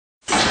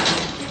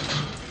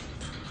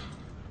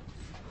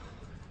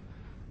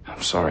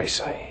I'm sorry,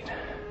 Saeed.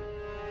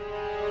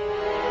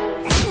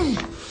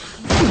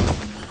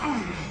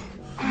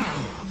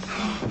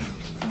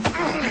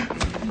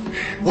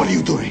 What are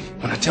you doing?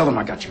 When I tell them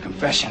I got your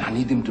confession, I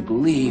need them to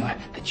believe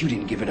that you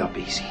didn't give it up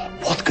easy.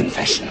 What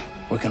confession?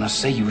 We're gonna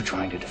say you were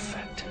trying to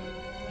defect.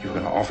 You were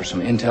gonna offer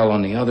some intel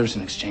on the others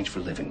in exchange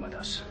for living with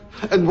us.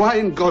 And why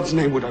in God's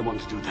name would I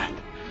want to do that?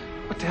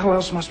 What the hell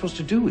else am I supposed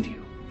to do with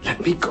you? Let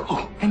me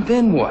go. And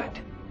then what?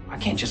 I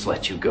can't just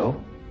let you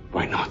go.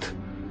 Why not?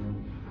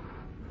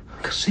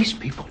 Because these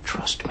people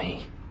trust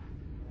me.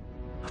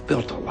 I've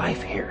built a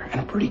life here,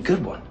 and a pretty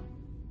good one.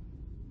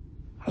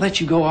 I let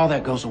you go, all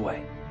that goes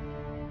away.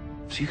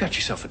 So you got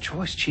yourself a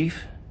choice,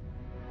 Chief.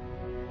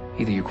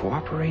 Either you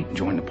cooperate and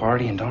join the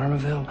party in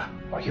Dharmaville,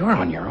 or you're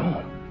on your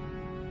own.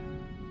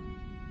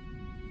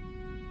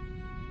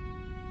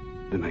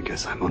 Then I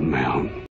guess I'm on my own.